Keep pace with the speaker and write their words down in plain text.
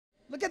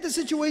Look at the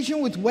situation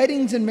with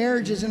weddings and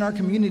marriages in our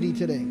community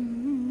today.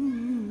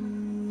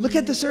 Look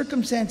at the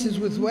circumstances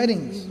with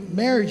weddings,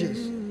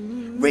 marriages.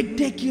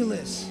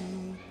 Ridiculous.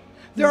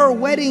 There are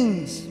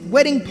weddings,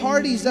 wedding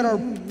parties that are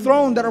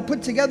thrown, that are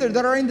put together,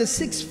 that are in the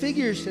 6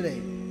 figures today.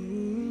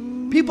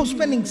 People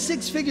spending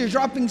 6 figures,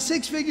 dropping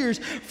 6 figures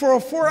for a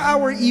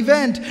 4-hour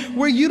event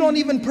where you don't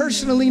even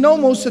personally know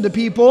most of the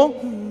people.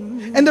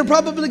 And they're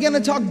probably going to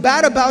talk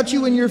bad about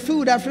you and your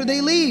food after they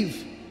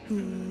leave.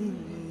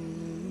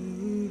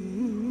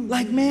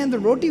 Like, man, the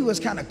roti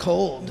was kind of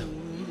cold.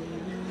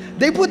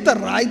 They put the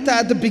raita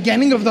at the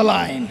beginning of the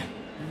line.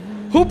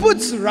 Who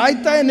puts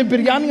raita and the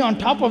biryani on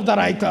top of the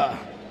raita?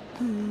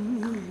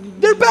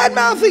 They're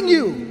bad-mouthing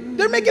you.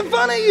 They're making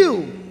fun of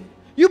you.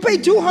 You pay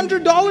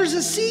 $200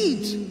 a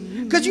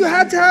seat because you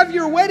had to have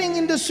your wedding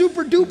in the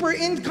super-duper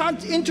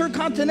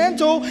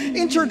intercontinental,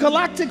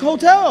 intergalactic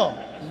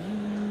hotel.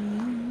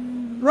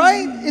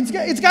 Right?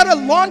 It's got a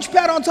launch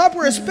pad on top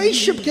where a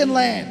spaceship can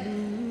land.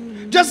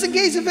 Just in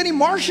case if any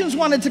Martians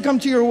wanted to come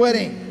to your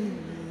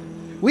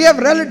wedding. We have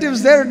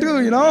relatives there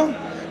too, you know?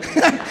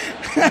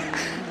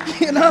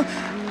 You know?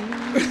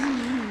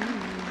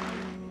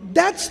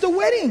 That's the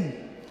wedding.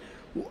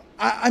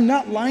 I'm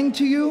not lying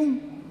to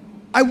you.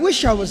 I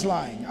wish I was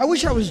lying. I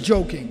wish I was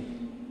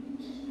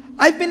joking.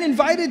 I've been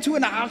invited to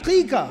an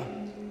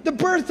aqiqah, the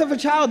birth of a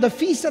child, the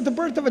feast at the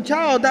birth of a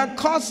child that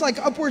costs like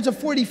upwards of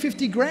 40,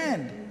 50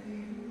 grand.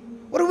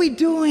 What are we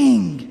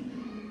doing?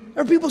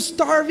 There are people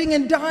starving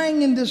and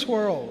dying in this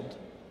world.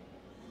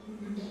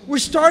 We're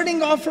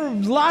starting off our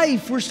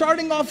life. We're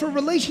starting off a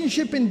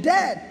relationship in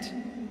debt.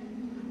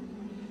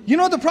 You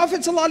know, the Prophet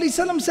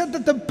ﷺ said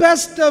that the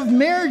best of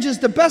marriages,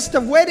 the best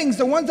of weddings,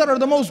 the ones that are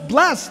the most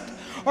blessed,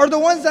 are the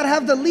ones that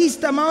have the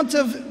least amount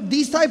of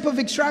these type of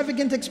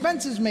extravagant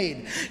expenses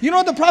made. You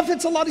know, the Prophet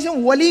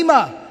ﷺ,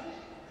 walima,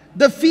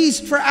 the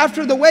feast for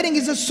after the wedding,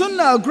 is a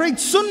sunnah, a great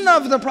sunnah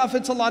of the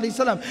Prophet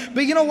ﷺ.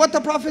 But you know what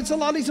the Prophet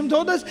ﷺ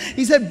told us?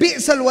 He said,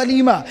 bi'sal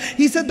walima.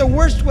 He said the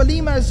worst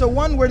walima is the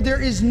one where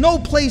there is no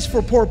place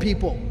for poor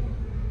people.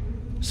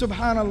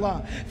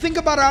 Subhanallah. Think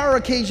about our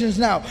occasions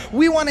now.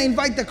 We want to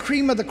invite the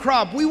cream of the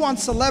crop. We want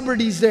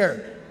celebrities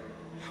there.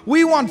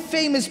 We want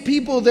famous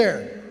people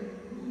there.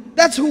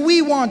 That's who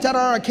we want at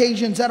our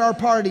occasions, at our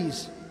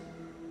parties.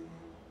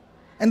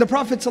 And the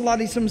Prophet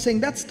ﷺ saying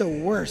that's the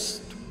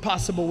worst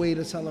possible way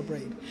to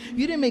celebrate.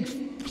 You didn't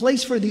make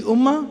place for the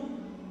ummah?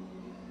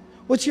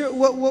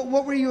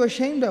 What were you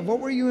ashamed of? What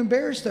were you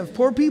embarrassed of?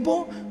 Poor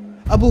people?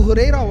 Abu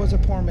Hurairah was a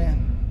poor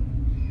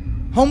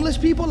man. Homeless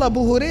people?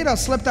 Abu Hurairah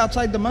slept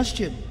outside the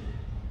masjid.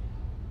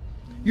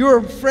 You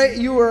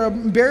were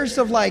embarrassed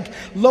of like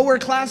lower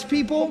class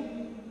people?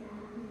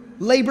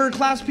 Labor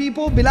class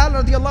people? Bilal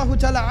radiallahu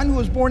ta'ala anhu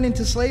was born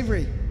into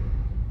slavery.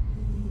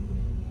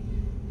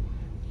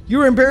 You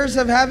were embarrassed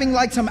of having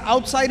like some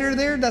outsider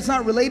there that's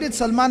not related,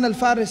 Salman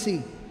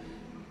al-Farisi.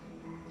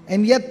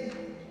 And yet,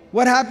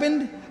 what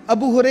happened?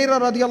 Abu Hurairah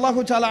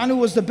radiallahu ta'ala anhu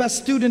was the best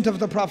student of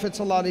the Prophet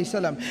sallallahu alaihi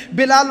wasallam.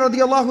 Bilal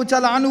radiallahu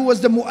ta'ala anhu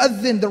was the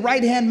mu'adhin, the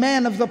right-hand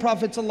man of the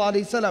Prophet sallallahu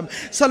alaihi wasallam.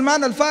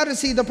 Salman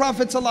al-Farisi, the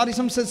Prophet sallallahu alaihi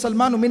wasallam said,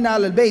 Salmanu minna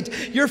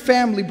al-bayt. Your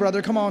family,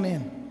 brother, come on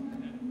in.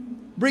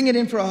 Bring it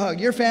in for a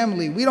hug. Your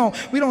family. We don't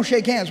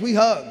shake hands, we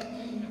hug.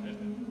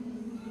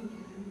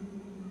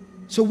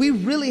 So we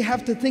really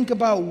have to think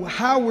about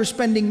how we're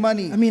spending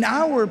money. I mean,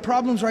 our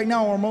problems right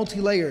now are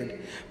multi-layered,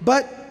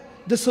 but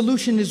the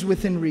solution is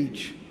within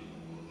reach.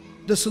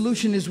 The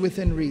solution is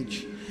within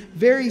reach.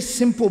 Very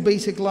simple,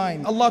 basic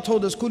line. Allah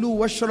told us, Kulu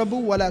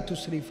washrabu wa la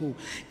tusrifu.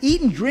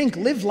 Eat and drink,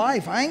 live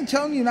life. I ain't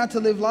telling you not to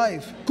live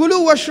life.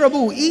 Kulu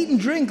washrabu, eat and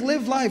drink,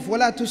 live life. Wa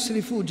la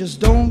tusrifu. Just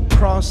don't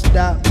cross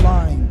that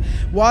line.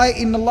 Why?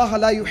 Inna Allah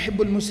la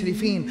yuhibbul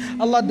musrifin.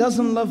 Allah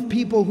doesn't love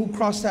people who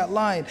cross that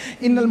line.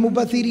 Innal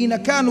mubathirina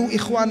kanu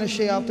ikhwana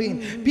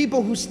shayateen.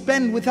 People who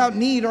spend without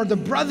need are the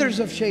brothers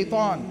of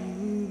shaitan.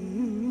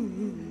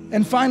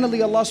 And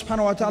finally, Allah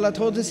subhanahu wa ta'ala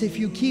told us, if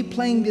you keep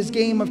playing this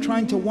game of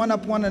trying to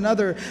one-up one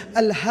another,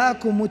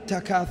 alhaakumut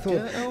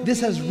takathur.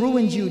 This has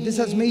ruined you. This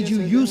has made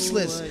you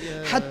useless.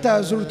 Hatta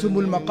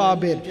zurtumul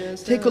maqabir.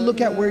 Take a look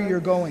at where you're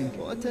going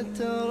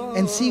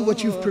and see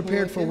what you've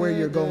prepared for where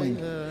you're going.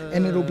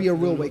 And it'll be a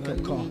real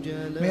wake-up call.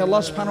 May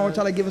Allah subhanahu wa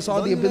ta'ala give us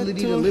all the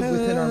ability to live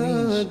within our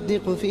means.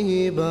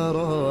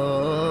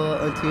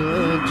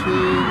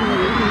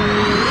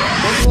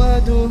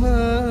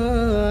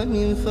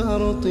 من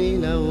فرط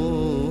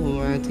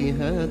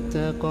لوعتها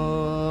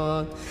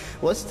التقات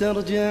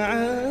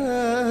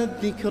واسترجعت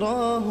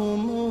ذكراه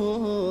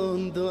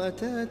منذ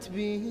أتت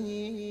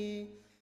به